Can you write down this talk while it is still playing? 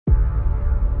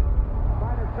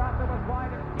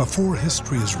Before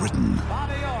history is written,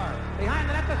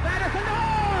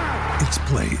 it's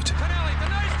played.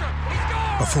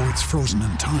 Before it's frozen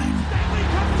in time,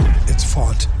 it's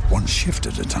fought one shift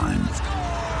at a time.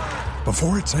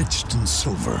 Before it's etched in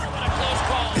silver,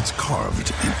 it's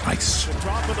carved in ice.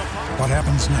 What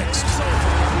happens next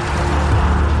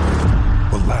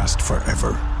will last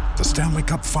forever. The Stanley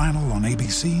Cup Final on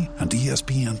ABC and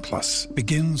ESPN Plus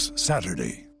begins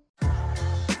Saturday.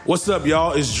 What's up,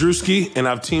 y'all? It's Drewski, and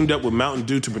I've teamed up with Mountain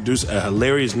Dew to produce a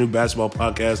hilarious new basketball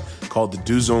podcast called The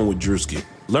Dew Zone with Drewski.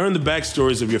 Learn the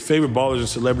backstories of your favorite ballers and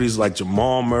celebrities like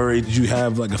Jamal Murray. Did you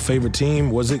have like a favorite team?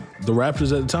 Was it the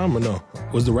Raptors at the time or no?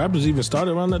 Was the Raptors even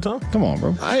started around that time? Come on,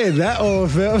 bro. I ain't that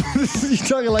old, fam. You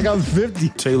talking like I'm 50.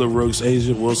 Taylor Rooks,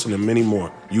 Asia Wilson, and many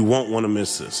more. You won't want to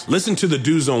miss this. Listen to The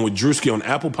Dew Zone with Drewski on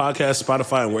Apple Podcasts,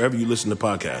 Spotify, and wherever you listen to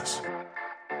podcasts.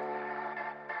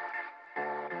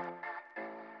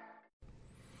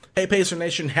 Hey Pacer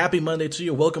Nation, happy Monday to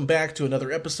you. Welcome back to another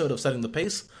episode of Setting the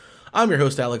Pace. I'm your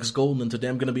host, Alex Golden, and today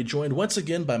I'm going to be joined once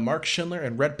again by Mark Schindler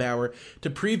and Rhett Bauer to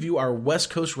preview our West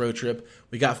Coast road trip.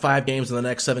 We got 5 games in the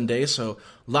next 7 days, so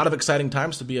a lot of exciting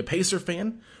times to be a Pacer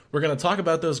fan. We're going to talk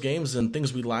about those games and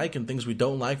things we like and things we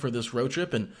don't like for this road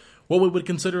trip and what we would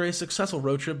consider a successful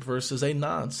road trip versus a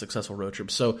non-successful road trip.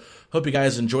 So hope you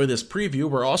guys enjoy this preview.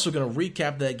 We're also going to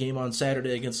recap that game on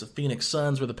Saturday against the Phoenix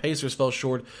Suns where the Pacers fell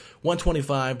short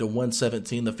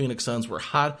 125-117. The Phoenix Suns were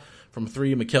hot from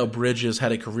 3. Mikal Bridges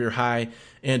had a career high,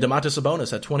 and Domantas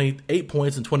Sabonis had 28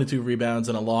 points and 22 rebounds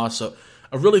in a loss. So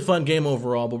a really fun game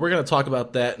overall, but we're going to talk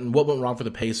about that and what went wrong for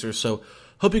the Pacers. So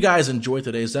hope you guys enjoyed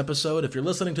today's episode. If you're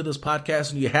listening to this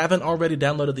podcast and you haven't already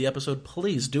downloaded the episode,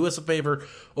 please do us a favor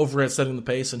over at Setting the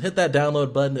Pace and hit that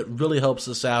download button. It really helps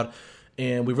us out,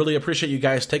 and we really appreciate you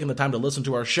guys taking the time to listen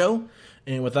to our show.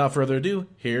 And without further ado,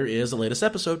 here is the latest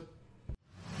episode.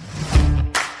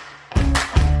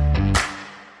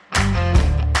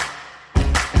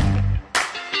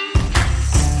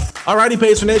 Alrighty,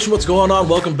 Pacer Nation, what's going on?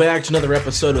 Welcome back to another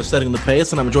episode of Setting the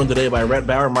Pace, and I'm joined today by Rhett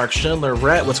Bauer, Mark Schindler.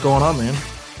 Rhett, what's going on, man?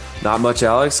 Not much,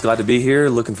 Alex. Glad to be here.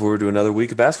 Looking forward to another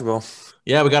week of basketball.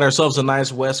 Yeah, we got ourselves a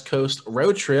nice West Coast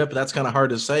road trip. That's kind of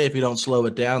hard to say if you don't slow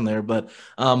it down there. But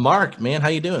Mark, man, how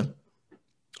you doing?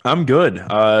 I'm good.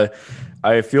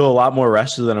 I feel a lot more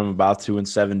rested than I'm about to in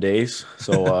 7 days.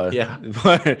 So yeah,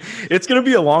 but it's going to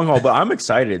be a long haul, but I'm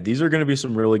excited. These are going to be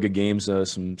some really good games,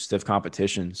 some stiff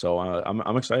competition. So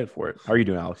I'm excited for it. How are you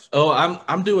doing, Alex? Oh,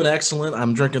 I'm doing excellent.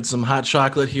 I'm drinking some hot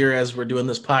chocolate here as we're doing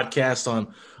this podcast on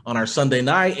our Sunday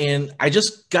night, and I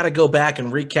just got to go back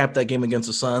and recap that game against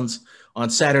the Suns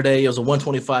on Saturday. It was a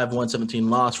 125-117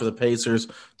 loss for the Pacers,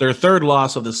 their third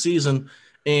loss of the season.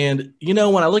 And, you know,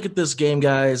 when I look at this game,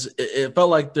 guys, it felt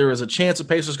like there was a chance the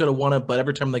Pacers could have won it, but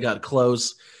every time they got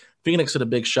close, Phoenix hit a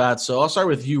big shot. So I'll start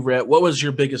with you, Rhett. What was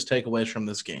your biggest takeaways from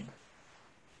this game?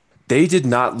 They did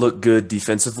not look good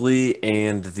defensively,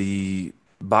 and the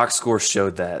box score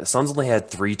showed that. The Suns only had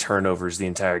 3 turnovers the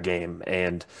entire game,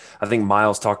 and I think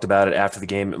Miles talked about it after the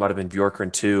game. It might have been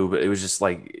Bjorkgren too, but it was just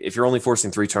like, if you're only forcing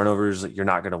 3 turnovers, you're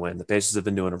not going to win. The Pacers have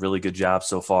been doing a really good job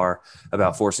so far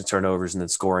about forcing turnovers and then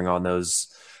scoring on those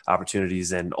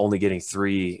opportunities, and only getting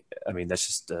 3. I mean, that's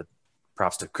just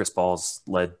props to Chris Paul's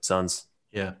led Suns.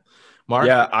 Yeah. Mark?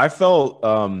 Yeah, I felt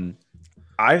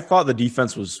I thought the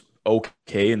defense was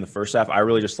okay in the first half. I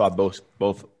really just thought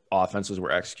both offenses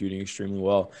were executing extremely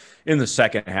well. In the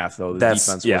second half, though, the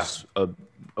defense was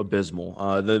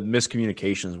abysmal. The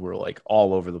miscommunications were like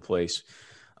all over the place.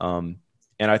 And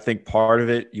I think part of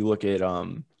it, you look at,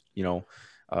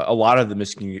 a lot of the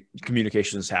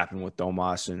miscommunications happened with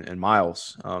Domas and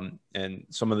Miles, and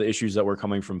some of the issues that were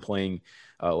coming from playing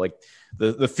like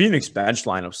the Phoenix bench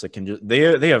lineups that can just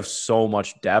they have so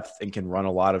much depth and can run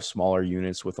a lot of smaller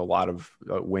units with a lot of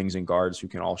wings and guards who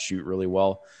can all shoot really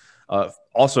well.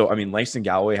 Also, I mean, Langston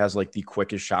Galloway has like the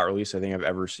quickest shot release I think I've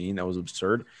ever seen. That was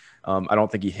absurd. I don't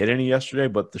think he hit any yesterday,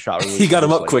 but the shot release he got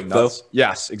him up quick nuts. Though.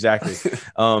 Yes, exactly.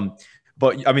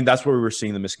 But I mean, that's where we were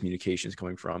seeing the miscommunications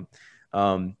coming from.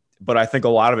 But I think a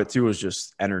lot of it too was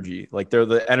just energy. Like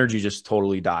the energy just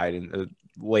totally died in the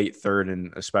late third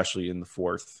and especially in the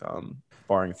fourth,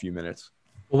 barring a few minutes.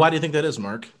 Well, why do you think that is,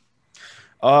 Mark?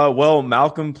 Well,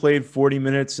 Malcolm played 40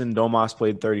 minutes and Domas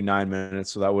played 39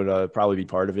 minutes, so that would probably be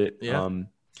part of it. Yeah.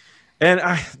 And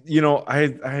I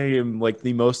am like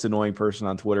the most annoying person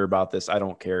on Twitter about this. I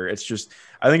don't care. It's just,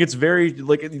 I think it's very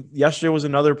like yesterday was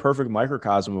another perfect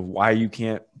microcosm of why you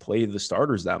can't play the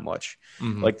starters that much.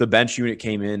 Mm-hmm. Like the bench unit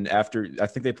came in after, I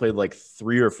think they played like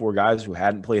 3 or 4 guys who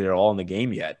hadn't played at all in the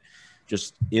game yet,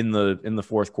 just in the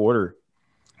fourth quarter.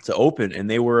 to open, and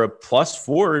they were a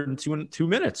 +4 in 2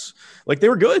 minutes. Like, they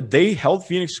were good. They held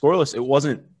Phoenix scoreless. It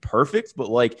wasn't perfect, but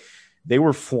like they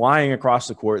were flying across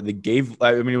the court. They gave,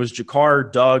 I mean, it was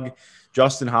Jakar, Doug,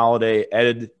 Justin Holiday,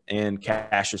 Ed, and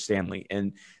Cassius Stanley.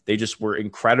 And they just were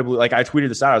incredibly, like, I tweeted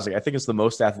this out. I was like, I think it's the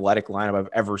most athletic lineup I've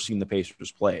ever seen the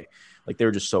Pacers play. Like, they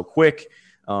were just so quick.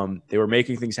 They were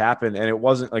making things happen. And it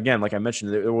wasn't, again, like I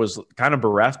mentioned, it was kind of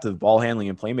bereft of ball handling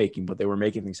and playmaking, but they were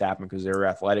making things happen because they were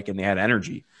athletic and they had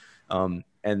energy.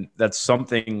 And that's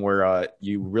something where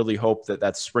you really hope that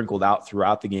that's sprinkled out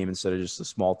throughout the game instead of just a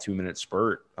small 2-minute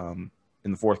spurt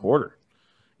in the fourth quarter.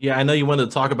 Yeah, I know you wanted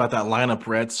to talk about that lineup,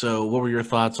 Rhett. So what were your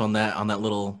thoughts on that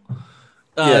little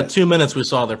 2 minutes we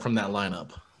saw there from that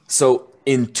lineup? So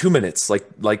in 2 minutes,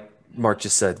 like Mark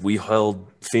just said, we held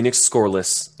Phoenix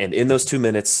scoreless. And in those 2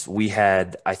 minutes, we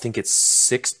had, I think it's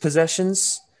 6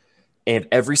 possessions, and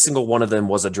every single one of them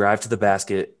was a drive to the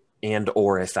basket and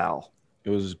or a foul. It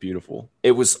was beautiful.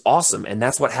 It was awesome. And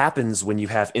that's what happens when you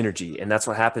have energy. And that's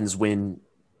what happens when,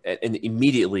 and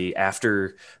immediately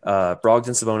after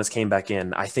Brogdon Sabonis came back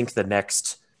in, I think the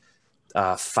next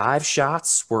 5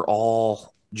 shots were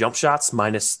all jump shots,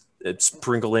 minus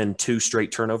sprinkle in 2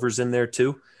 straight turnovers in there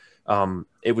too.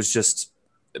 It was just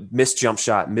missed jump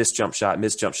shot, missed jump shot,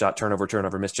 missed jump shot,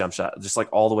 turnover, missed jump shot, just like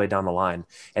all the way down the line.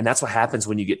 And that's what happens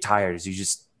when you get tired, is you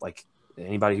just, like,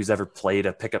 anybody who's ever played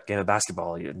a pickup game of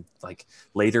basketball, like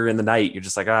later in the night, you're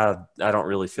just like, I don't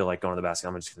really feel like going to the basket.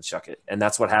 I'm just going to chuck it. And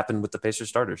that's what happened with the Pacers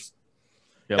starters.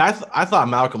 Yep. I thought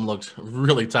Malcolm looked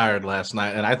really tired last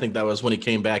night, and I think that was when he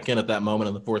came back in at that moment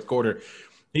in the fourth quarter.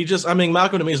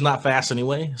 Malcolm to me is not fast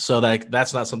anyway, so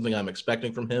that's not something I'm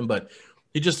expecting from him, but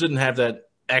he just didn't have that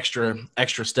extra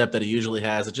step that he usually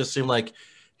has. It just seemed like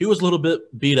he was a little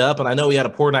bit beat up, and I know he had a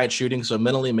poor night shooting, so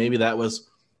mentally maybe that was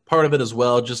part of it as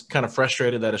well. Just kind of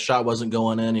frustrated that a shot wasn't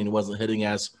going in and he wasn't hitting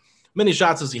as many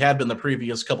shots as he had been the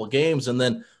previous couple games. And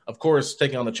then, of course,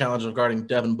 taking on the challenge of guarding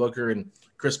Devin Booker and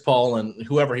Chris Paul and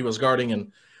whoever he was guarding.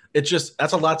 And that's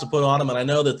a lot to put on him. And I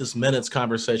know that this minutes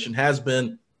conversation has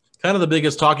been kind of the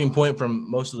biggest talking point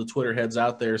from most of the Twitter heads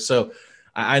out there. So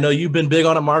I know you've been big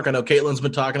on it, Mark. I know Caitlin's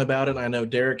been talking about it. I know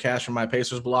Derek Cash from my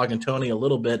Pacers blog and Tony a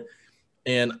little bit.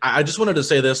 And I just wanted to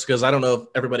say this because I don't know if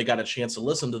everybody got a chance to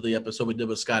listen to the episode we did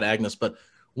with Scott Agnes, but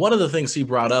one of the things he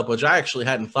brought up, which I actually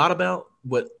hadn't thought about,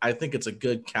 but I think it's a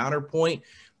good counterpoint,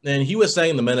 and he was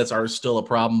saying the minutes are still a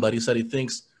problem, but he said he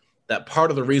thinks that part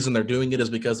of the reason they're doing it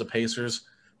is because the Pacers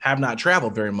have not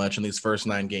traveled very much in these first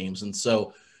 9 games. And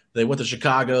so they went to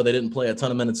Chicago. They didn't play a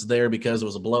ton of minutes there because it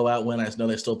was a blowout win. I know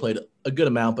they still played a good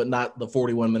amount, but not the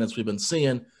 41 minutes we've been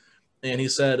seeing. And he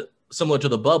said, similar to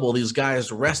the bubble, these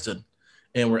guys rested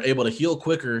and were able to heal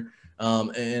quicker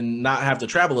and not have to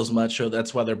travel as much. So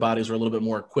that's why their bodies were a little bit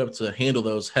more equipped to handle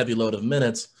those heavy load of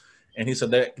minutes. And he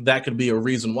said that could be a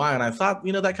reason why. And I thought,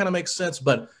 that kind of makes sense.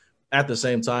 But at the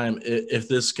same time, if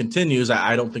this continues,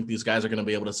 I don't think these guys are going to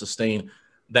be able to sustain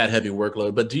that heavy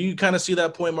workload. But do you kind of see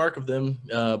that point, Mark, of them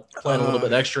playing a little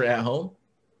bit extra at home?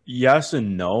 Yes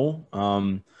and no.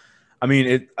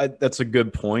 That's a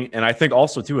good point. And I think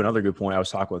also, too, another good point, I was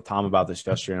talking with Tom about this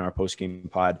yesterday in our post-game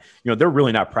pod, they're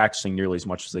really not practicing nearly as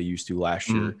much as they used to last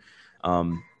year.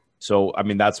 So,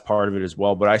 that's part of it as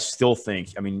well. But I still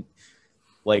think,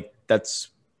 that's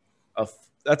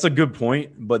a good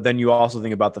point. But then you also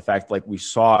think about the fact, like we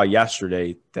saw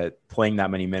yesterday, that playing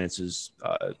that many minutes is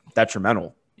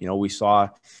detrimental. We saw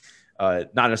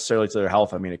not necessarily to their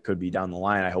health. It could be down the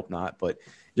line. I hope not. But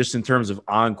just in terms of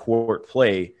on-court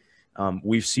play,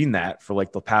 we've seen that for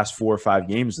like the past 4 or 5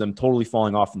 games, them totally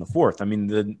falling off in the fourth.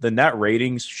 The net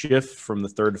ratings shift from the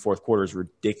third to fourth quarter is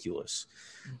ridiculous.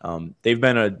 They've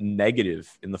been a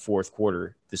negative in the fourth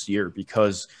quarter this year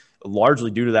because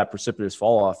largely due to that precipitous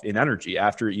fall off in energy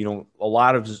after, a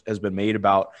lot of has been made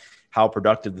about how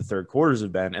productive the third quarters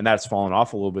have been. And that's fallen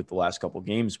off a little bit the last couple of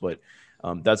games, but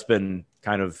that's been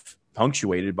kind of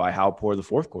punctuated by how poor the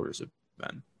fourth quarters have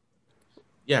been.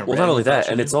 Yeah. Well, not only that,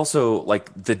 and it's also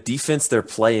like the defense they're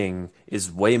playing is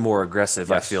way more aggressive,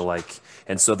 yes. I feel like.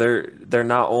 And so they're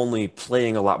not only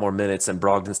playing a lot more minutes and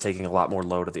Brogdon's taking a lot more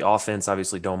load of the offense.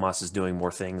 Obviously, Domas is doing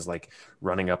more things like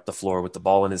running up the floor with the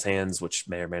ball in his hands, which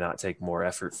may or may not take more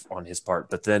effort on his part.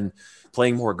 But then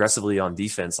playing more aggressively on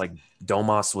defense, like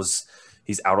Domas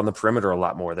he's out on the perimeter a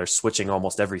lot more. They're switching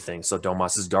almost everything. So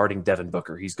Domas is guarding Devin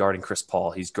Booker. He's guarding Chris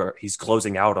Paul. He's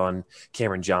closing out on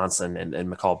Cameron Johnson and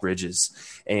Mikal Bridges.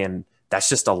 And that's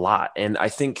just a lot. And I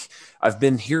think I've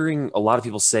been hearing a lot of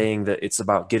people saying that it's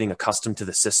about getting accustomed to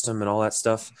the system and all that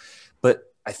stuff.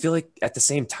 But I feel like at the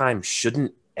same time,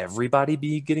 shouldn't everybody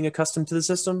be getting accustomed to the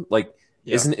system? Like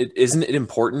Yeah. Isn't it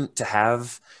important to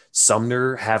have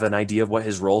Sumner have an idea of what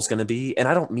his role is going to be? And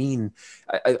I don't mean,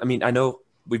 I mean, I know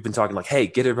we've been talking like, hey,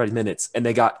 get everybody minutes, and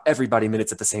they got everybody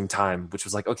minutes at the same time, which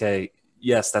was like, okay,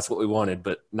 yes, that's what we wanted,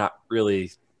 but not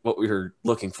really what we were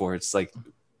looking for. It's like,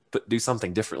 do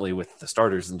something differently with the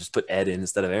starters and just put Ed in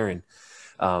instead of Aaron.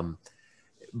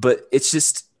 But it's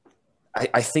just,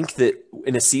 I think that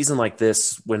in a season like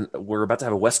this, when we're about to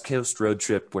have a West Coast road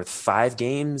trip with 5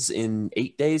 games in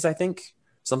 8 days, I think,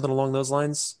 something along those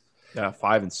lines. Yeah,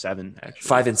 5 and 7, actually.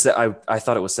 5 and 7. I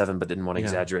thought it was 7, but didn't want to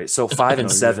exaggerate. So 5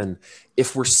 and 7,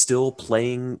 if we're still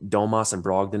playing Domas and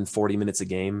Brogdon 40 minutes a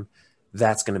game,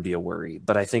 that's going to be a worry.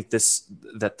 But I think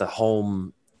that the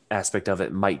home aspect of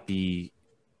it might be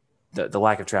the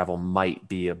lack of travel might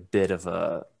be a bit of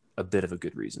a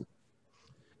good reason.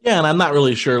 Yeah, and I'm not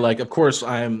really sure. Like, of course,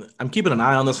 I'm keeping an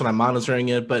eye on this and I'm monitoring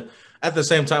it, but at the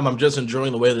same time, I'm just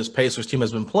enjoying the way this Pacers team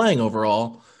has been playing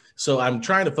overall. So I'm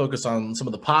trying to focus on some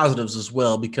of the positives as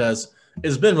well, because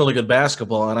it's been really good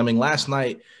basketball. And I mean, last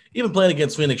night, even playing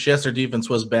against Phoenix, yes, their defense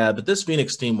was bad, but this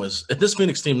Phoenix team,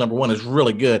 number one, is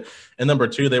really good. And number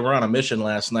two, they were on a mission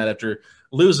last night after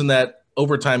losing that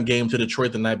overtime game to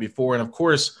Detroit the night before. And of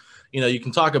course, you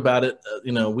can talk about it.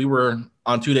 We were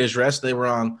on 2 days rest. They were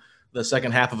on the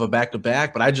second half of a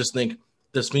back-to-back, but I just think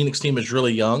this Phoenix team is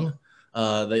really young.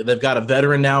 They've got a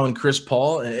veteran now in Chris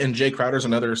Paul, and Jay Crowder's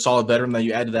another solid veteran that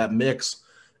you add to that mix.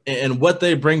 And what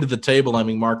they bring to the table, I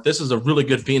mean, Mark, this is a really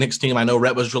good Phoenix team. I know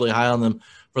Rhett was really high on them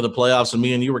for the playoffs, and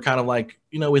me and you were kind of like,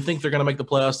 we think they're going to make the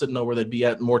playoffs. Didn't know where they'd be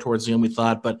at more towards the end, we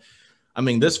thought. But, I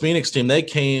mean, this Phoenix team, they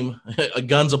came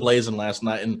guns a-blazing last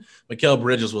night, and Mikal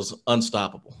Bridges was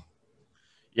unstoppable.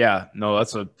 Yeah, no,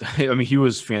 he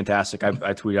was fantastic. I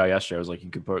tweeted out yesterday, I was like, you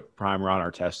could put primer on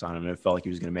our test on him, and it felt like he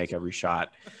was going to make every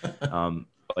shot.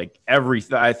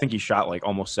 I think he shot like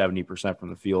almost 70% from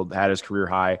the field, had his career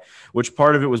high, which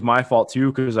part of it was my fault too,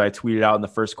 because I tweeted out in the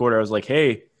first quarter, I was like,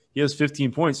 hey, he has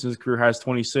 15 points, his career high is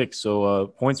 26, so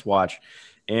points watch.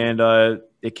 And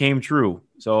it came true.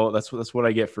 So that's what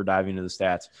I get for diving into the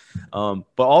stats.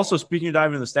 But also, speaking of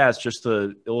diving into the stats, just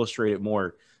to illustrate it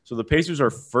more, so the Pacers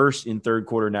are first in third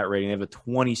quarter net rating. They have a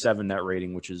 27 net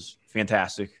rating, which is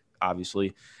fantastic,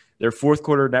 obviously. Their fourth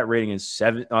quarter net rating is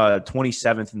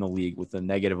 27th in the league with a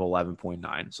negative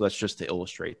 11.9. So that's just to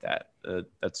illustrate that.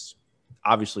 That's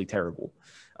obviously terrible.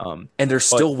 And they're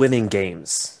still winning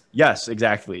games. Yes,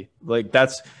 exactly.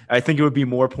 I think it would be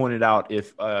more pointed out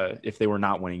if they were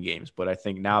not winning games. But I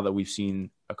think now that we've seen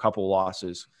a couple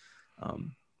losses,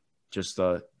 just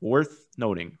worth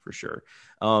noting for sure.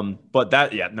 But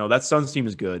that Suns team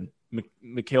is good.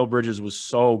 Mikal Bridges was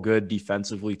so good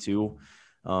defensively too.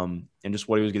 And just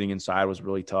what he was getting inside was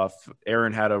really tough.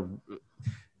 Aaron had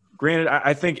granted,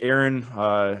 I think Aaron,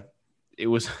 it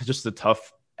was just a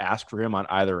tough ask for him on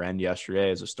either end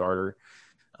yesterday as a starter.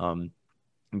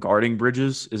 Guarding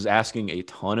Bridges is asking a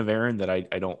ton of Aaron that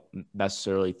I don't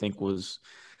necessarily think was,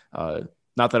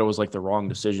 not that it was like the wrong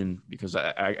decision, because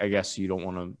I guess you don't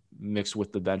want to mix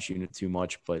with the bench unit too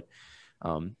much, but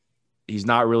he's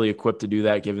not really equipped to do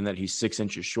that given that he's 6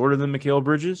 inches shorter than Mikal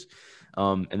Bridges.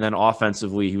 And then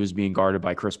offensively, he was being guarded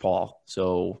by Chris Paul.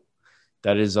 So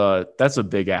that's a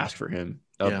big ask for him.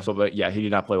 But he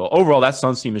did not play well. Overall, that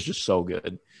Suns team is just so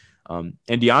good. And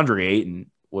DeAndre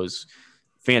Ayton was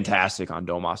fantastic on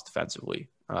Domas defensively.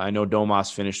 I know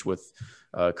Domas finished with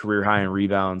career high in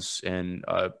rebounds and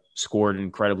scored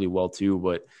incredibly well too,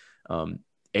 but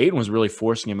Ayton was really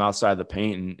forcing him outside the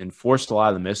paint and forced a lot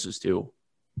of the misses too.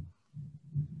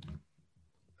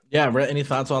 Yeah, Brett, any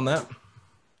thoughts on that?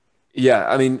 Yeah,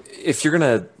 I mean, if you're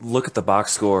going to look at the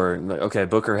box score, okay,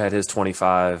 Booker had his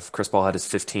 25, Chris Paul had his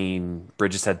 15,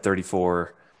 Bridges had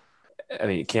 34. I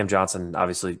mean, Cam Johnson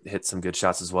obviously hit some good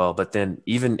shots as well, but then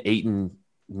even Ayton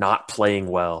not playing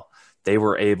well, they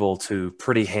were able to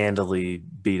pretty handily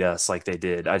beat us like they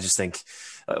did. I just think,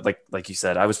 like you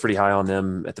said, I was pretty high on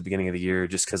them at the beginning of the year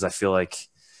just because I feel like,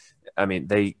 I mean,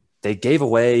 they gave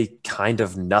away kind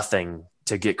of nothing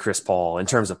to get Chris Paul in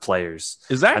terms of players.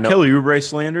 Is that Kelly Oubre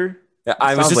slander?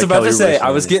 I was just about to say, I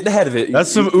was getting ahead of it.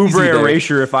 That's some Oubre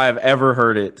erasure if I have ever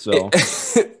heard it. So,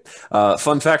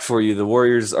 fun fact for you, the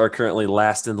Warriors are currently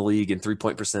last in the league in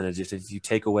three-point percentage. If you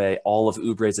take away all of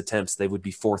Oubre's attempts, they would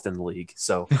be fourth in the league.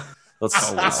 So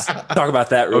let's talk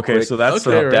about that real quick. So that's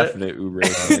a definite Oubre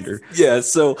slander. Yeah,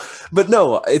 but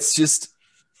no, it's just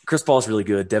Chris Paul's really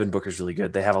good. Devin Booker's really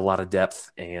good. They have a lot of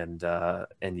depth. And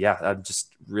yeah, I'm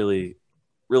just really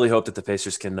hope that the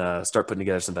Pacers can start putting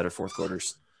together some better fourth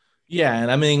quarters. Yeah,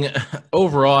 and I mean,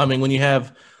 overall, I mean, when you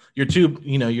have your two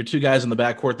guys in the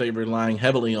backcourt that you're relying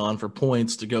heavily on for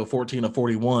points to go 14 of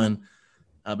 41,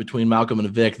 between Malcolm and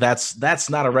Vic. That's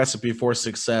not a recipe for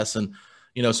success. And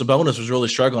Sabonis was really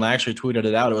struggling. I actually tweeted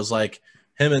it out. It was like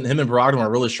him and Brogdon were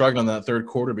really struggling in that third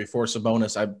quarter before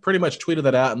Sabonis. I pretty much tweeted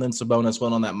that out, and then Sabonis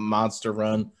went on that monster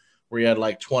run where he had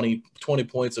like 20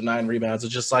 points and 9 rebounds.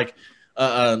 It's just like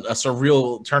a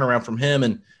surreal turnaround from him.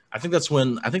 And I think that's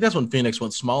when Phoenix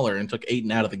went smaller and took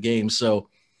Ayton out of the game. So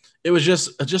it was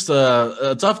just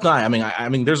a tough night. I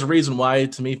mean, there's a reason why,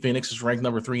 to me, Phoenix is ranked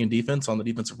number 3 in defense on the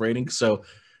defensive rating. So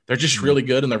they're just really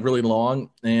good and they're really long,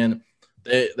 and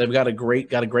they've got a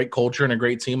great culture and a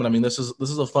great team. And I mean, this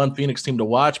is a fun Phoenix team to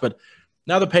watch. But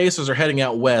now the Pacers are heading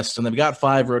out west, and they've got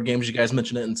 5 road games. You guys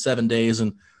mentioned it, in 7 days,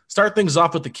 and start things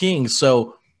off with the Kings.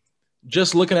 So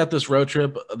just looking at this road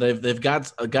trip, they've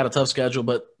got a tough schedule,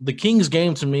 but the Kings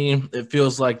game, to me, it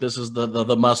feels like this is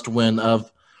the must win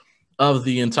of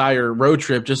the entire road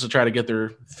trip, just to try to get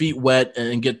their feet wet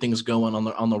and get things going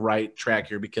on the right track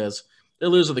here, because they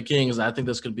lose to the Kings. I think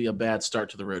this could be a bad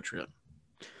start to the road trip.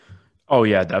 Oh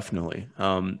yeah, definitely.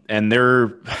 And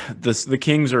the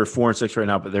Kings are 4-6 right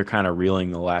now, but they're kind of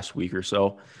reeling the last week or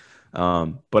so.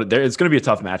 But it's going to be a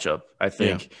tough matchup, I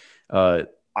think. Yeah.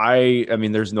 I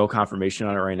mean, there's no confirmation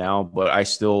on it right now, but I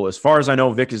still, as far as I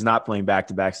know, Vic is not playing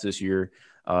back-to-backs this year.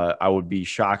 I would be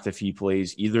shocked if he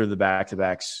plays either of the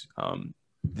back-to-backs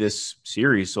this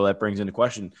series. So that brings into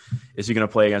question, is he going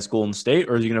to play against Golden State,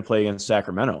 or is he going to play against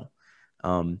Sacramento?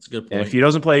 That's a good point. And if he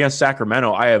doesn't play against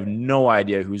Sacramento, I have no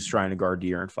idea who's trying to guard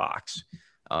De'Aaron Fox.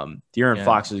 De'Aaron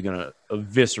Fox is going to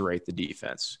eviscerate the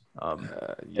defense,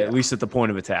 at least at the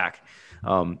point of attack.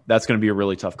 That's going to be a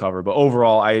really tough cover. But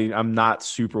overall, I'm not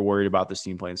super worried about this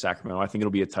team playing Sacramento. I think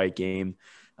it'll be a tight game,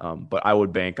 but I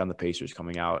would bank on the Pacers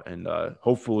coming out and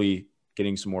hopefully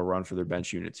getting some more run for their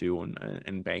bench unit too,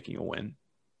 and banking a win.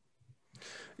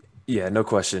 Yeah, no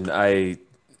question. I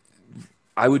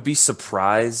would be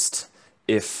surprised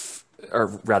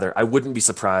I wouldn't be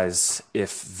surprised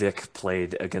if Vic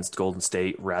played against Golden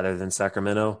State rather than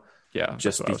Sacramento. Yeah,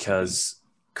 just because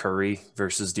Curry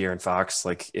versus De'Aaron Fox,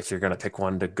 like if you're going to pick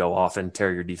one to go off and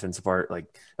tear your defense apart, like,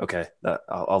 okay,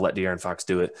 I'll let De'Aaron Fox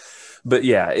do it. But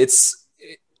yeah,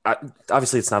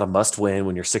 obviously it's not a must win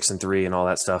when you're 6-3 and all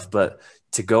that stuff, but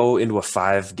to go into a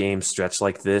 5-game stretch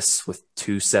like this with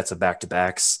 2 sets of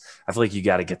back-to-backs, I feel like you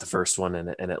got to get the first one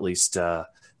and at least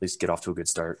get off to a good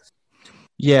start.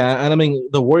 Yeah, and I mean,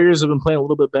 the Warriors have been playing a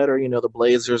little bit better. The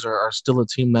Blazers are still a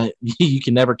team that you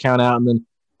can never count out, and then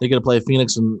they got to play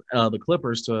Phoenix and the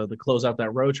Clippers to close out that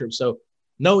road trip. So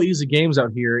no easy games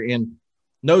out here, and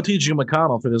no T.J.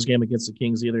 McConnell for this game against the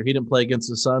Kings either. He didn't play against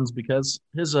the Suns because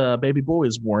his baby boy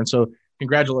was born. So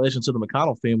congratulations to the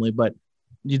McConnell family. But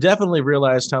you definitely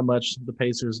realized how much the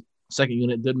Pacers' second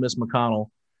unit did miss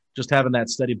McConnell. Just having that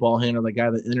steady ball handler, the guy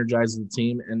that energizes the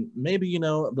team, and maybe,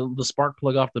 the spark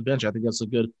plug off the bench. I think that's a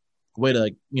good way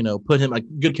to, put him, a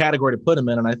good category to put him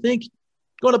in. And I think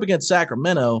going up against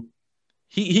Sacramento,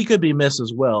 he could be missed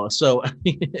as well. So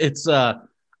it's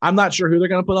I'm not sure who they're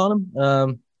going to put on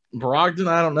him. Brogdon,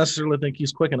 I don't necessarily think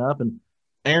he's quick enough, and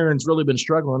Aaron's really been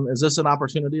struggling. Is this an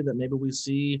opportunity that maybe we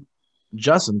see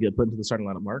Justin get put into the starting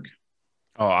lineup, Mark?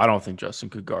 Oh, I don't think Justin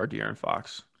could guard De'Aaron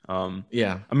Fox.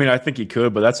 Yeah, I mean, I think he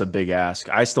could, but that's a big ask.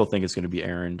 I still think it's going to be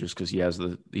Aaron just because he has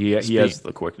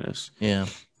the quickness. Yeah.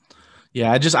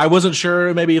 I wasn't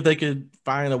sure maybe if they could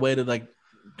find a way to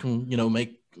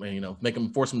make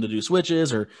him, force him to do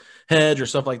switches or hedge or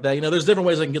stuff like that. There's different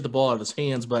ways they can get the ball out of his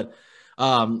hands, but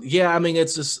I mean,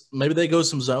 it's just maybe they go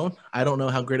some zone. I don't know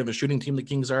how great of a shooting team the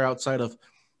Kings are outside of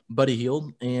Buddy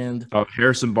Hield and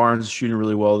Harrison Barnes is shooting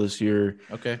really well this year.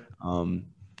 Okay.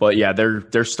 But yeah,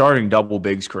 they're starting double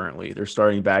bigs currently. They're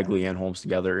starting Bagley and Holmes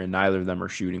together, and neither of them are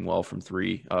shooting well from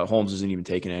 3. Holmes isn't even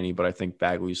taking any, but I think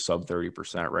Bagley's sub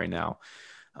 30% right now.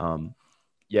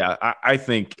 I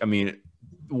think, I mean,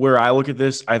 where I look at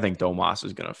this, I think Domas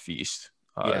is going to feast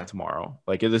tomorrow.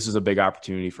 Like, this is a big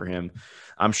opportunity for him.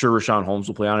 I'm sure Richaun Holmes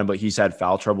will play on him, but he's had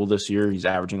foul trouble this year. He's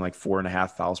averaging like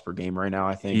 4.5 fouls per game right now,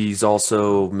 I think. He's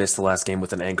also missed the last game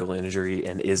with an ankle injury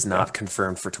and is not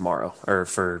confirmed for tomorrow, or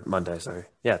for Monday, sorry.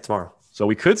 Yeah, tomorrow. So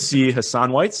we could see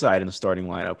Hassan Whiteside in the starting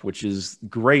lineup, which is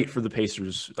great for the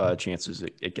Pacers' chances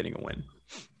at getting a win.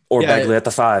 Or Bagley at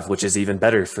the 5, which is even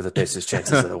better for the Pacers'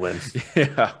 chances of a win.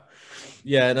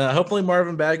 Yeah, and hopefully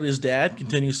Marvin Bagley's dad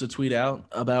continues to tweet out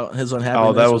about his unhappiness.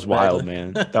 Oh, that was wild,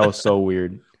 man. That was so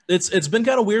weird. It's been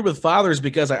kind of weird with fathers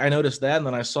because I noticed that, and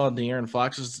then I saw De'Aaron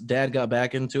Fox's dad got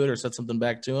back into it or said something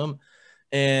back to him.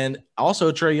 And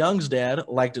also Trae Young's dad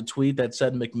liked a tweet that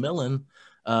said McMillan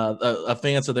a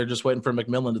fan said they're just waiting for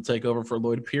McMillan to take over for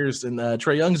Lloyd Pierce and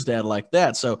Trae Young's dad like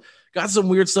that. So got some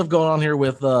weird stuff going on here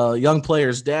with young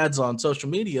players' dads on social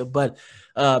media, but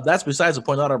that's besides the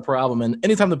point, not our problem. And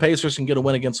anytime the Pacers can get a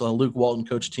win against a Luke Walton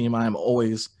coach team, I'm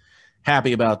always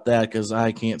happy about that because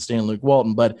I can't stand Luke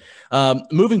Walton. But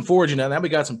moving forward, now we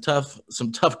got some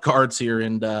tough guards here,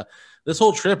 and this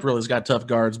whole trip really has got tough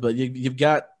guards. But you've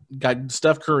got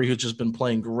Steph Curry, who's just been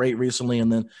playing great recently,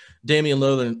 and then Damian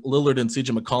Lillard and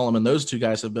CJ McCollum, and those two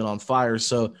guys have been on fire.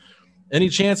 So any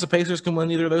chance the Pacers can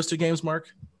win either of those two games, Mark?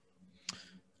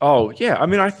 Oh, yeah. I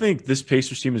mean, I think this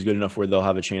Pacers team is good enough where they'll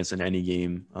have a chance in any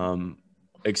game.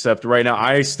 Except right now,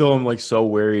 I still am so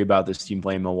wary about this team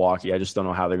playing Milwaukee. I just don't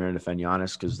know how they're going to defend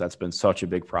Giannis because that's been such a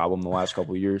big problem the last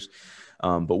couple of years.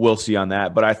 But we'll see on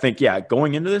that. But I think,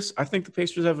 going into this, I think the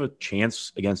Pacers have a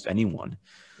chance against anyone.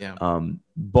 Yeah.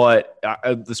 But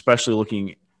especially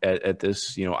looking at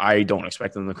this, I don't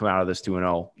expect them to come out of this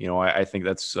 2-0. I think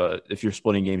that's if you're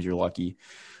splitting games, you're lucky.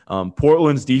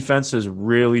 Portland's defense has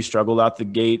really struggled out the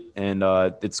gate, and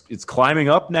it's climbing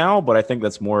up now. But I think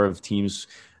that's more of teams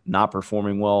not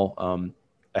performing well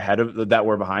ahead of that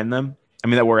were behind them.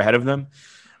 That were ahead of them.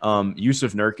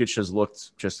 Yusuf Nurkic has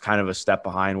looked just kind of a step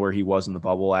behind where he was in the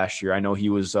bubble last year. I know he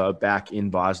was back in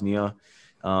Bosnia,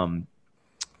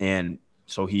 and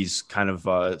so he's kind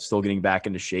of still getting back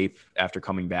into shape after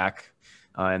coming back.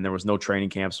 And there was no training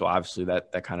camp, so obviously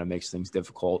that kind of makes things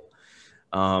difficult.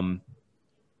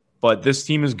 But this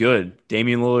team is good.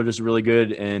 Damian Lillard is really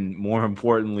good, and more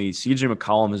importantly, CJ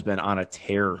McCollum has been on a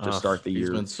tear to start the year. He's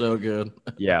been so good.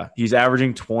 Yeah, he's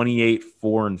averaging 28,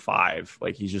 4, and 5.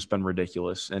 He's just been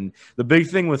ridiculous. And the big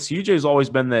thing with CJ has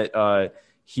always been that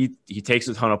he takes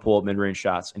a ton of pull-up mid-range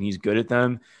shots, and he's good at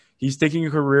them. He's taking a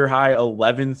career high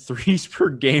 11 threes per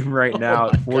game right now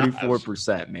at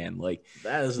 44%, man.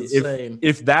 That is insane.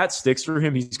 If that sticks for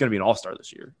him, he's going to be an all-star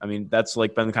this year. That's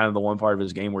been kind of the one part of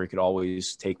his game where he could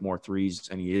always take more threes,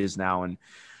 and he is now. And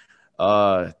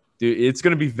it's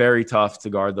going to be very tough to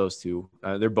guard those two.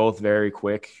 They're both very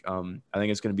quick. I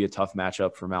think it's going to be a tough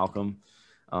matchup for Malcolm.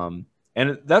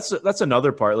 And that's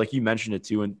another part. You mentioned it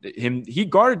too. And he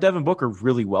guarded Devin Booker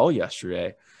really well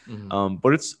yesterday. Mm-hmm.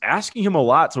 But it's asking him a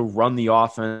lot to run the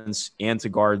offense and to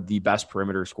guard the best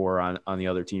perimeter scorer on the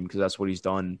other team, because that's what he's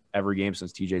done every game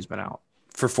since TJ's been out.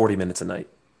 For 40 minutes a night.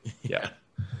 Yeah.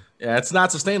 Yeah, it's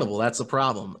not sustainable. That's the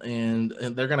problem. And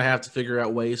they're going to have to figure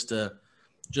out ways to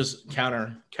just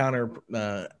counteract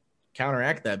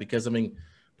that, because,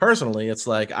 personally, it's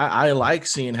I like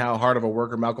seeing how hard of a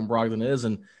worker Malcolm Brogdon is,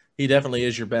 and he definitely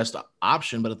is your best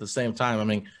option. But at the same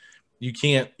time, you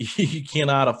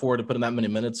cannot afford to put in that many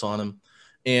minutes on him.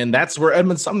 And that's where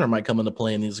Edmund Sumner might come into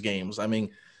play in these games.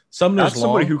 Sumner's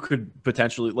somebody who could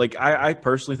potentially, I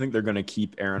personally think they're going to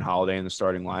keep Aaron Holiday in the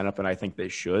starting lineup, and I think they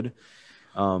should.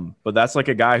 But that's a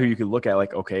guy who you could look at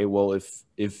okay, well, if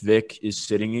Vic is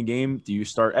sitting a game, do you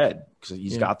start Ed? Because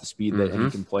he's got the speed that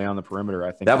he can play on the perimeter.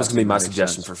 I think that was going to be my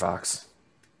suggestion for Fox.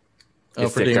 Oh,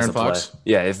 for De'Aaron Fox? Play.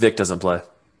 Yeah, if Vic doesn't play.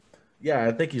 Yeah,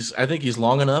 I think he's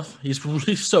long enough. He's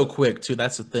really so quick too.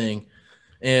 That's the thing.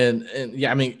 And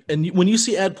yeah, and when you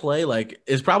see Ed play,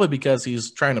 it's probably because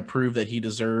he's trying to prove that he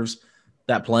deserves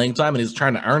that playing time, and he's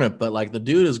trying to earn it. But the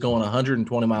dude is going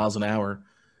 120 miles an hour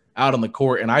out on the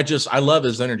court, and I love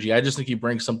his energy. I just think he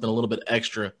brings something a little bit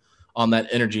extra on that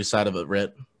energy side of it,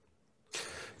 Rhett.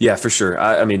 Yeah, for sure.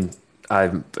 I'm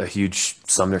a huge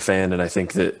Sumner fan, and I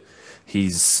think that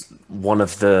he's one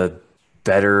of the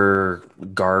better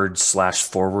guard /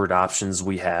 forward options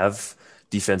we have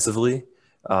defensively,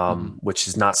 which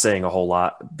is not saying a whole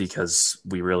lot because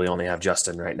we really only have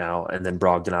Justin right now, and then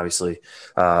Brogdon, obviously.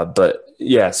 But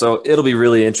yeah, so it'll be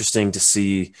really interesting to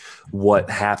see what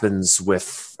happens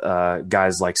with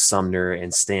guys like Sumner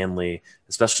and Stanley,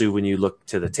 especially when you look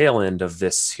to the tail end of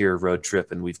this here road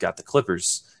trip, and we've got the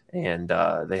Clippers, and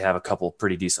they have a couple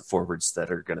pretty decent forwards that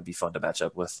are going to be fun to match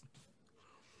up with.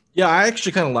 Yeah, I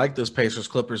actually kind of like this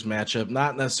Pacers-Clippers matchup,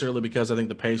 not necessarily because I think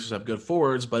the Pacers have good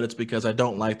forwards, but it's because I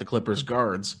don't like the Clippers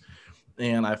guards.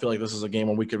 And I feel like this is a game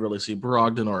where we could really see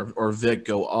Brogdon or Vic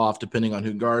go off, depending on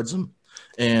who guards him.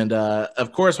 And,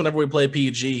 of course, whenever we play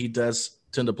PG, he does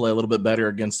tend to play a little bit better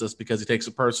against us because he takes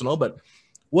it personal. But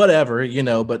whatever,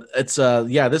 But it's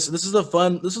this is a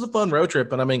fun road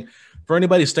trip. And, for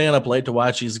anybody staying up late to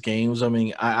watch these games,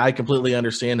 I completely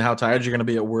understand how tired you're going to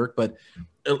be at work, but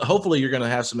hopefully you're going to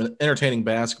have some entertaining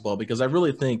basketball, because I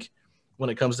really think when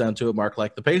it comes down to it, Mark,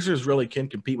 the Pacers really can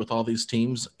compete with all these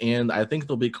teams, and I think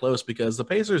they'll be close because the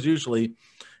Pacers usually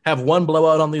have one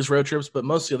blowout on these road trips, but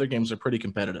most of the other games are pretty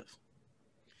competitive.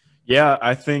 Yeah,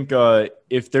 I think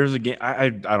if there's a game, I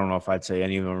don't know if I'd say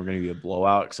any of them are going to be a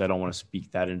blowout because I don't want to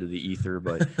speak that into the ether,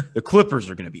 but the Clippers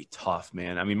are going to be tough,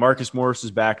 man. I mean, Marcus Morris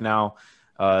is back now.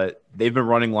 They've been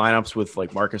running lineups with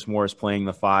like Marcus Morris playing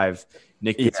the 5,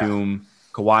 Nick Batum,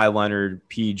 Kawhi Leonard,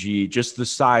 PG. Just the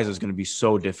size is going to be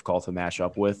so difficult to match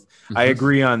up with. Mm-hmm. I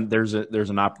agree on there's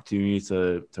an opportunity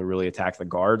to really attack the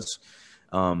guards.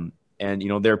 And,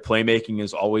 their playmaking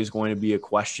is always going to be a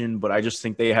question, but I just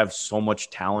think they have so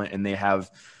much talent, and they have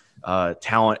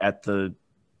talent at the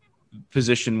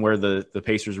position where the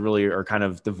Pacers really are kind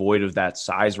of devoid of that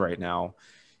size right now.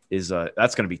 That's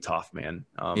going to be tough, man.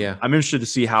 I'm interested to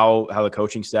see how the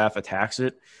coaching staff attacks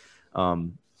it.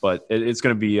 But it's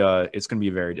going to be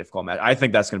a very difficult match. I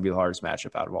think that's going to be the hardest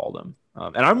matchup out of all of them.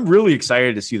 And I'm really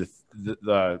excited to see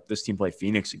this team play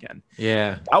Phoenix again.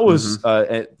 Yeah, that was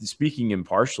speaking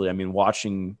impartially. I mean,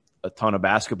 watching a ton of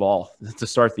basketball to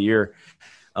start the year.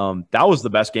 That was the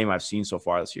best game I've seen so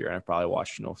far this year, and I've probably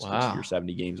watched 60 or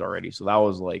 70 games already. So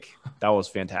that was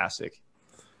fantastic.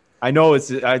 I know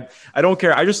I don't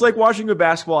care. I just like watching good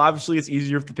basketball. Obviously, it's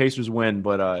easier if the Pacers win,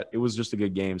 but it was just a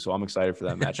good game. So I'm excited for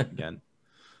that matchup again.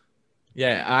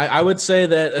 Yeah, I would say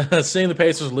that seeing the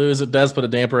Pacers lose, it does put a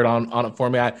damper on it for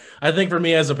me. I think for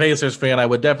me as a Pacers fan, I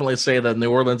would definitely say that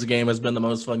New Orleans game has been the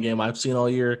most fun game I've seen all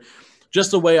year.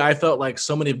 Just the way I felt like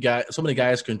so many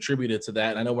guys contributed to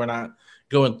that. I know we're not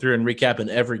going through and recapping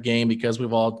every game because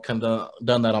we've all kind of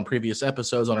done that on previous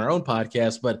episodes on our own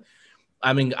podcast. But,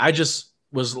 I mean, I just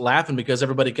was laughing because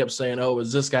everybody kept saying, oh, it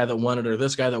was this guy that won it or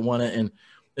this guy that won it. And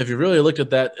if you really looked at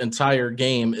that entire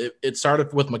game, it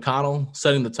started with McConnell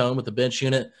setting the tone with the bench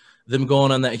unit, them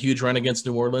going on that huge run against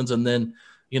New Orleans. And then,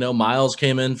 Miles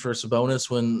came in for Sabonis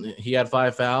when he had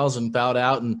 5 fouls and fouled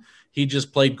out, and he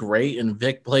just played great. And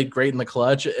Vic played great in the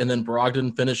clutch. And then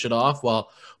Brogdon finished it off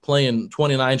while playing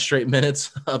 29 straight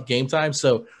minutes of game time.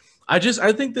 So I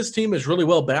think this team is really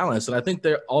well balanced. And I think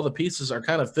all the pieces are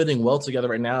kind of fitting well together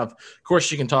right now. Of course,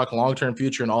 you can talk long-term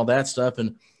future and all that stuff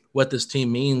and what this team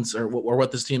means or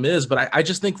what this team is. But I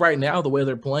just think right now, the way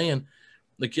they're playing,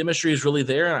 the chemistry is really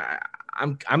there.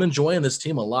 And I'm enjoying this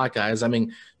team a lot, guys. I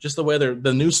mean, just the way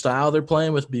the new style they're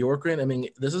playing with Bjorkgren. I mean,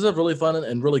 this is a really fun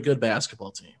and really good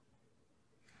basketball team.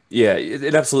 Yeah,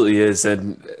 it absolutely is.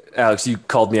 And Alex, you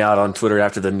called me out on Twitter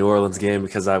after the New Orleans game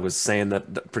because I was saying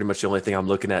that pretty much the only thing I'm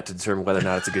looking at to determine whether or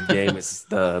not it's a good game is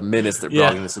the minutes that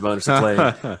Brogdon and Sabonis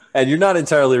are playing. And you're not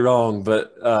entirely wrong,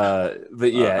 but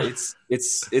yeah,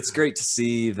 it's great to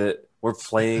see that we're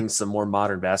playing some more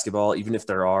modern basketball, even if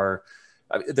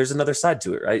there's another side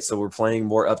to it, right? So we're playing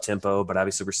more up tempo, but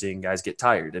obviously we're seeing guys get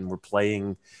tired, and we're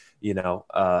playing,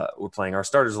 we're playing our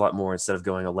starters a lot more instead of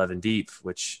going 11 deep,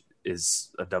 which is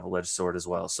a double-edged sword as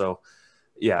well. So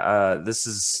yeah, this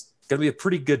is going to be a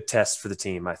pretty good test for the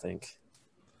team, I think.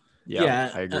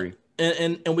 Yeah, I agree.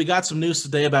 And we got some news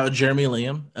today about Jeremy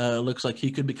Lamb. Looks like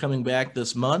he could be coming back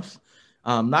this month.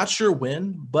 Not sure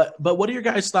when, but what are your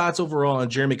guys' thoughts overall on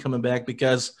Jeremy coming back?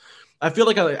 Because I feel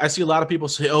like I see a lot of people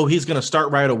say, oh, he's going to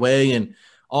start right away and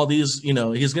all these,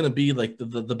 he's going to be like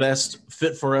the best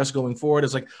fit for us going forward.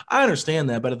 It's like, I understand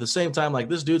that, but at the same time, like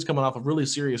this dude's coming off a really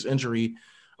serious injury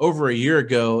over a year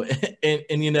ago. And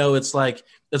it's like,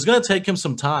 it's going to take him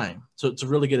some time to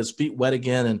really get his feet wet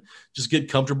again and just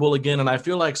get comfortable again. And I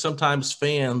feel like sometimes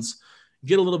fans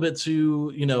get a little bit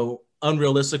too,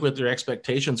 unrealistic with their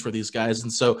expectations for these guys.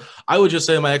 And so I would just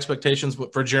say my expectations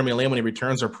for Jeremy Lamb when he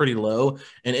returns are pretty low,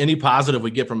 and any positive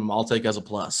we get from him, I'll take as a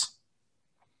plus.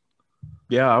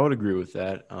 Yeah, I would agree with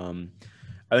that.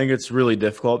 I think it's really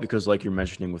difficult because, like you're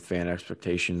mentioning, with fan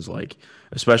expectations, like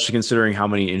especially considering how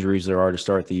many injuries there are to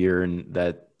start the year, and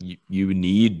that you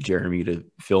need Jeremy to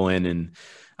fill in and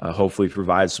hopefully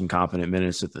provide some competent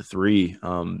minutes at the 3.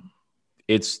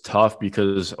 It's tough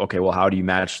because, okay, well, how do you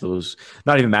match those?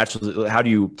 Not even match those. How do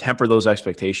you temper those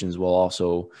expectations while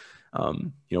also,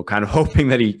 kind of hoping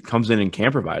that he comes in and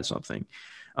can provide something?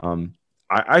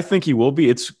 I think he will be.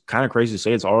 It's kind of crazy to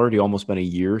say. It's already almost been a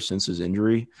year since his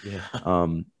injury. Yeah.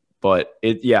 But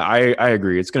I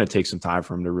agree. It's going to take some time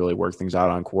for him to really work things out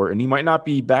on court, and he might not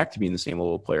be back to being the same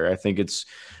level of player. I think it's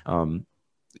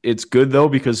good though,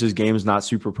 because his game is not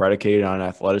super predicated on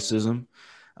athleticism.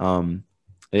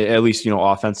 At least,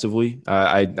 offensively.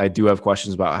 I do have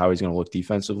questions about how he's going to look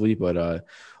defensively, but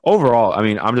overall, I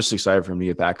mean, I'm just excited for him to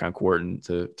get back on court and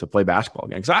to play basketball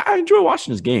again, because I enjoy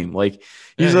watching his game. Like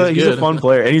he's a fun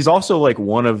player, and he's also like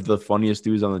one of the funniest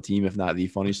dudes on the team, if not the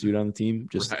funniest dude on the team,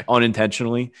 just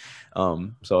unintentionally.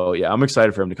 So yeah, I'm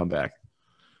excited for him to come back.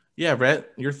 Yeah, Rhett,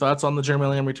 your thoughts on the Jeremy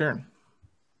Lamb return?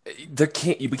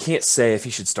 we can't say if he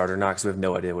should start or not because we have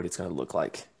no idea what it's going to look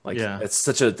like. That's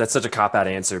such a cop out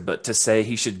answer. But to say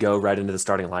he should go right into the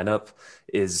starting lineup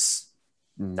is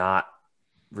not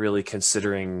really,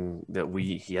 considering that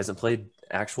he hasn't played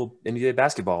actual NBA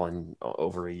basketball in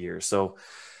over a year. So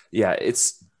yeah,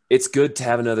 it's good to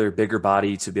have another bigger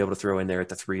body to be able to throw in there at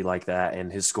the 3 like that.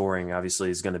 And his scoring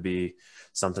obviously is going to be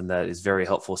something that is very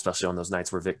helpful, especially on those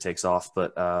nights where Vic takes off.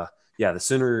 But the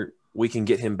sooner we can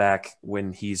get him back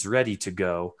when he's ready to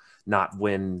go, not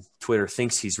when Twitter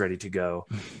thinks he's ready to go,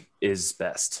 is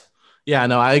best. Yeah,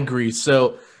 no, I agree.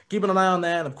 So keeping an eye on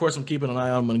that. And of course, I'm keeping an eye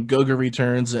on when Goga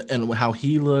returns and how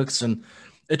he looks. And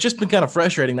it's just been kind of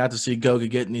frustrating not to see Goga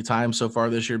get any time so far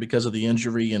this year because of the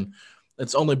injury. And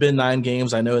it's only been 9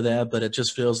 games. I know that, but it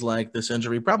just feels like this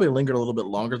injury probably lingered a little bit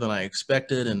longer than I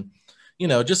expected. And,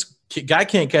 just guy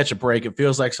can't catch a break. It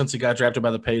feels like since he got drafted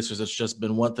by the Pacers, it's just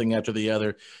been one thing after the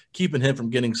other, keeping him from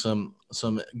getting some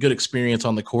good experience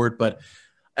on the court. But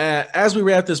as we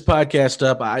wrap this podcast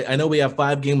up, I know we have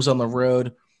 5 games on the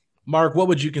road. Mark, what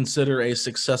would you consider a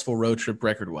successful road trip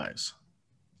record-wise?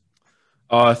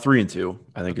 3-2,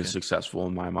 I think, is successful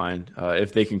in my mind.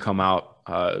 If they can come out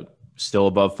still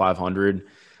above 500,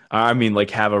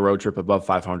 have a road trip above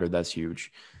 500, that's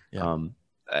huge. Yeah.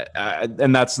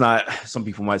 And that's not, some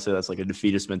people might say that's like a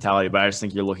defeatist mentality, but I just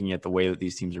think you're looking at the way that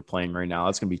these teams are playing right now.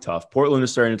 That's going to be tough. Portland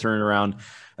is starting to turn it around.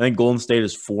 I think Golden State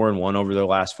is 4-1 over their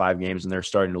last 5 games, and they're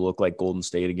starting to look like Golden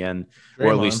State again, or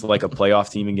at least like a playoff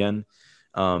team again.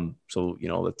 So,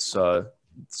 it's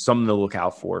something to look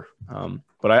out for.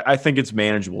 But I think it's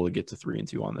manageable to get to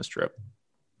 3-2 on this trip.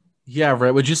 Yeah,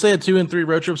 Rhett. Would you say a 2-3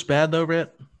 road trip's bad though,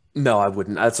 Rhett? No, I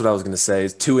wouldn't. That's what I was going to say.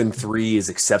 2-3 is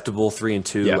acceptable.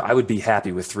 3-2, yeah. I would be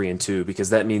happy with 3-2 because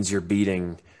that means you're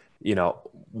beating,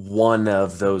 one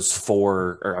of those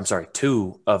 4, or I'm sorry,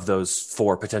 2 of those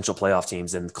 4 potential playoff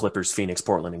teams in Clippers, Phoenix,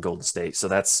 Portland, and Golden State. So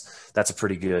that's a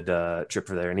pretty good trip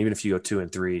for there. And even if you go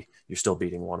 2-3, you're still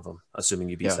beating one of them, assuming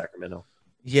you beat Sacramento.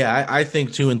 Yeah, I think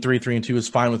 2-3, 3-2 is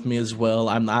fine with me as well.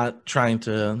 I'm not trying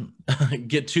to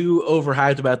get too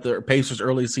overhyped about the Pacers'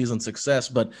 early season success,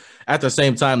 but at the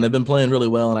same time, they've been playing really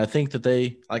well, and I think that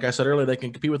they, like I said earlier, they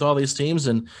can compete with all these teams,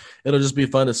 and it'll just be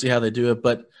fun to see how they do it.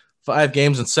 But 5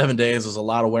 games in 7 days is a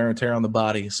lot of wear and tear on the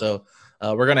body, so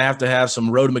we're going to have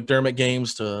some road McDermott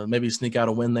games to maybe sneak out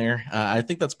a win there. I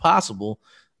think that's possible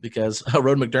because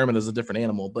road McDermott is a different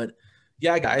animal, but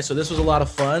yeah, guys, so this was a lot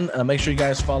of fun. Make sure you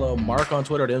guys follow Mark on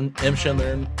Twitter at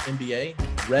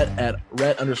mschindlernba, Rhett at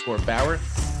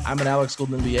Rhett_Bauer. I'm at Alex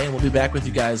Golden NBA, and we'll be back with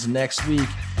you guys next week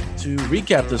to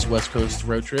recap this West Coast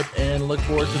road trip and look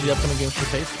forward to the upcoming games for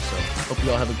the Pacers. So hope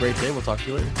you all have a great day. We'll talk to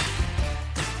you later.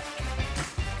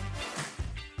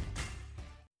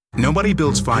 Nobody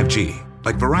builds 5G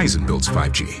like Verizon builds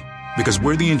 5G because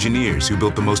we're the engineers who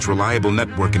built the most reliable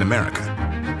network in America.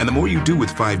 And the more you do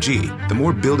with 5G, the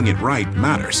more building it right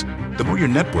matters. The more your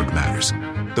network matters.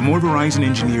 The more Verizon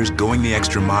engineers going the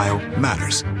extra mile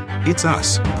matters. It's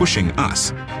us pushing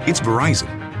us. It's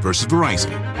Verizon versus Verizon.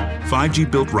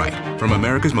 5G built right from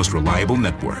America's most reliable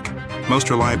network. Most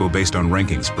reliable based on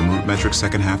rankings from RootMetrics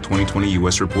second half 2020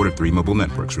 U.S. report of 3 mobile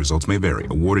networks. Results may vary.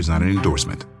 Award is not an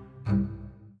endorsement.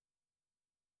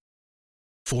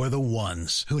 For the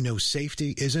ones who know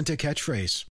safety isn't a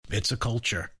catchphrase, it's a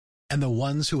culture. And the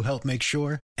ones who help make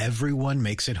sure everyone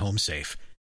makes it home safe.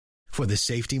 For the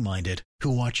safety-minded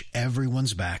who watch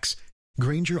everyone's backs,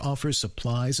 Grainger offers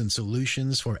supplies and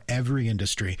solutions for every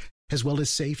industry, as well as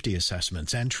safety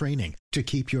assessments and training to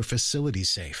keep your facilities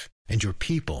safe and your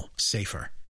people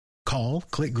safer. Call,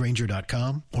 click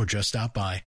Grainger.com, or just stop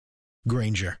by.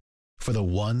 Grainger, for the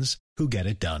ones who get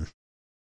it done.